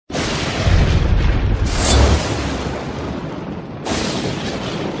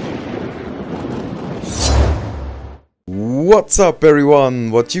What's up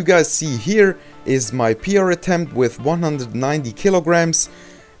everyone? What you guys see here is my PR attempt with 190 kilograms,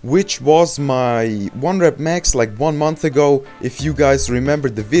 which was my 1 rep max like 1 month ago. If you guys remember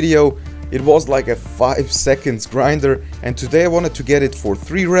the video, it was like a 5 seconds grinder, and today I wanted to get it for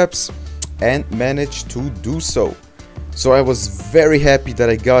 3 reps and managed to do so. So I was very happy that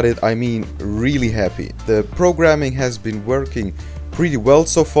I got it. I mean, really happy. The programming has been working pretty well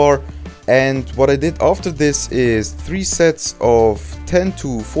so far. And what I did after this is 3 sets of 10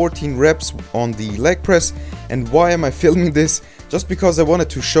 to 14 reps on the leg press. And why am I filming this? Just because I wanted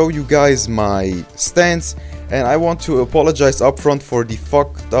to show you guys my stance, and I want to apologize upfront for the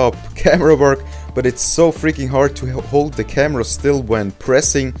fucked up camera work, but it's so freaking hard to hold the camera still when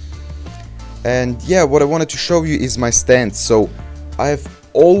pressing. And yeah, what I wanted to show you is my stance. So I've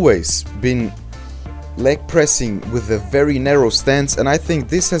always been leg pressing with a very narrow stance, and I think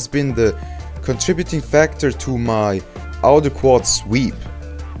this has been the contributing factor to my outer quad sweep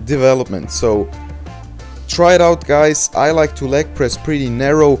development. So try it out, guys. I like to leg press pretty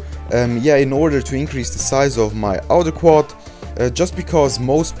narrow, in order to increase the size of my outer quad, just because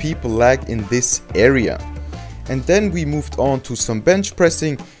most people lag in this area. And then we moved on to some bench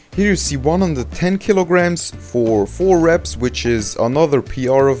pressing. Here you see 110 kilograms for 4 reps, which is another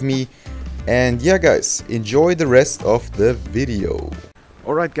PR of me. And yeah guys, enjoy the rest of the video.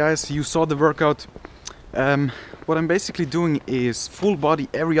 Alright guys, you saw the workout. What I'm basically doing is full body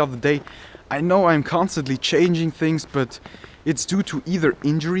every other day. I know I'm constantly changing things, but it's due to either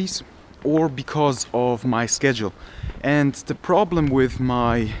injuries or because of my schedule. And the problem with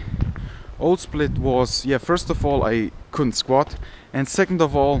my old split was, first of all, I couldn't squat, and second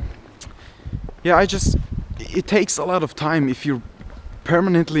of all, it takes a lot of time if you're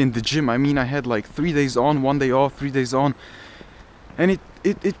permanently in the gym. I mean, I had like 3 days on, 1 day off, 3 days on, and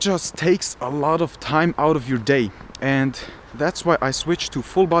it just takes a lot of time out of your day. And that's why I switched to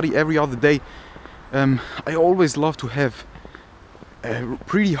full body every other day. I always love to have a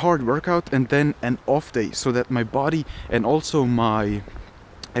pretty hard workout and then an off day, so that my body and also my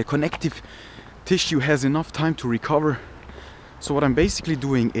connective tissue has enough time to recover. So what I'm basically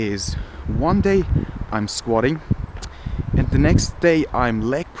doing is, one day I'm squatting, and the next day I'm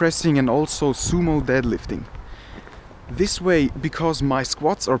leg pressing and also sumo deadlifting. This way, because my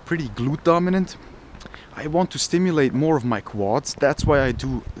squats are pretty glute dominant, I want to stimulate more of my quads. That's why I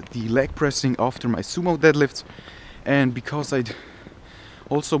do the leg pressing after my sumo deadlifts. And because I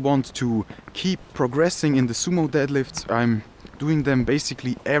also want to keep progressing in the sumo deadlifts, I'm doing them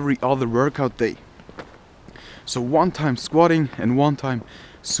basically every other workout day. So 1 time squatting and 1 time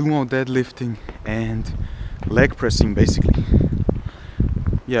sumo deadlifting and leg pressing, basically.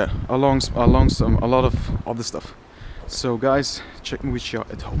 Along a lot of other stuff. So guys, check me with you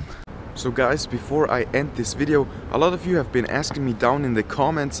at home. So guys, before I end this video, a lot of you have been asking me down in the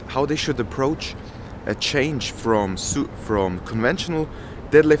comments how they should approach a change from conventional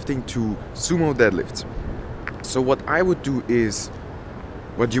deadlifting to sumo deadlifts. So what I would do is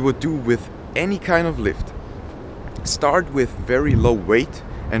what you would do with any kind of lift. Start with very low weight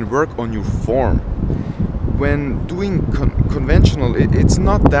and work on your form. When doing conventional, it's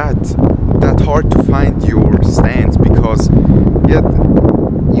not that hard to find your stance, because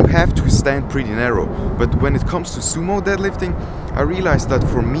you have to stand pretty narrow. But when it comes to sumo deadlifting, I realized that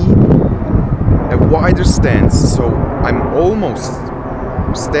for me, a wider stance, so I'm almost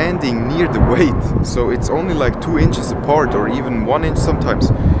standing near the weight, so it's only like 2 inches apart or even 1 inch sometimes.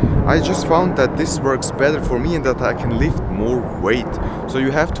 I just found that this works better for me and that I can lift more weight. So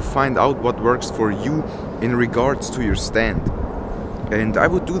you have to find out what works for you in regards to your stand. And I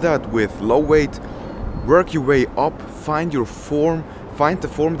would do that with low weight, work your way up, find your form, find the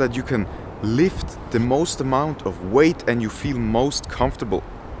form that you can lift the most amount of weight and you feel most comfortable.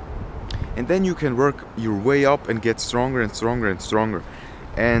 And then you can work your way up and get stronger and stronger and stronger.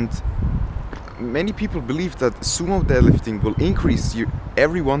 And many people believe that sumo deadlifting will increase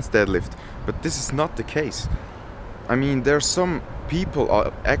everyone's deadlift, but this is not the case. I mean, there are some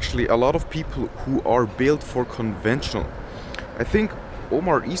people, actually a lot of people, who are built for conventional. I think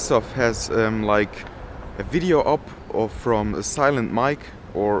Omar Isuf has like a video up from a Silent Mike,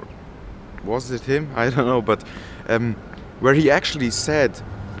 or was it him? I don't know, but where he actually said,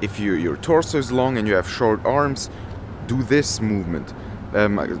 if your torso is long and you have short arms, do this movement.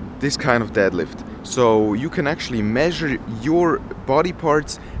 This kind of deadlift. So you can actually measure your body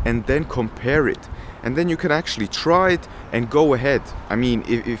parts and then compare it, and then you can actually try it and go ahead. I mean,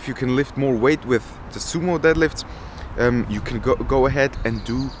 if you can lift more weight with the sumo deadlifts, you can go ahead and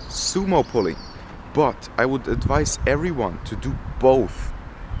do sumo pulling. But I would advise everyone to do both.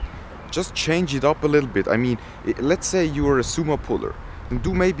 just change it up a little bit. I mean, let's say you're a sumo puller, and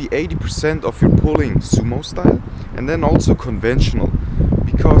do maybe 80% of your pulling sumo style, and then also conventional,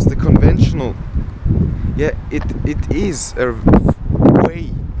 because the conventional, yeah, it is a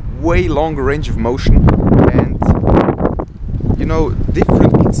way longer range of motion, and you know,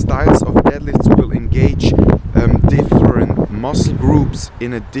 different styles of deadlifts will engage different muscle groups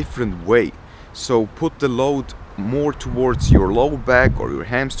in a different way. So put the load more towards your low back or your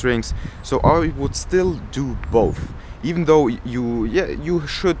hamstrings. So I would still do both, even though you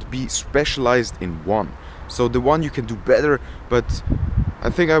should be specialized in one. So the one you can do better, but I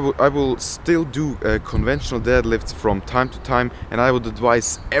think I will still do conventional deadlifts from time to time, and I would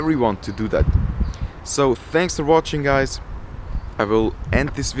advise everyone to do that. So thanks for watching, guys. I will end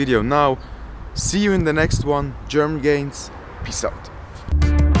this video now. See you in the next one. German gains. Peace out.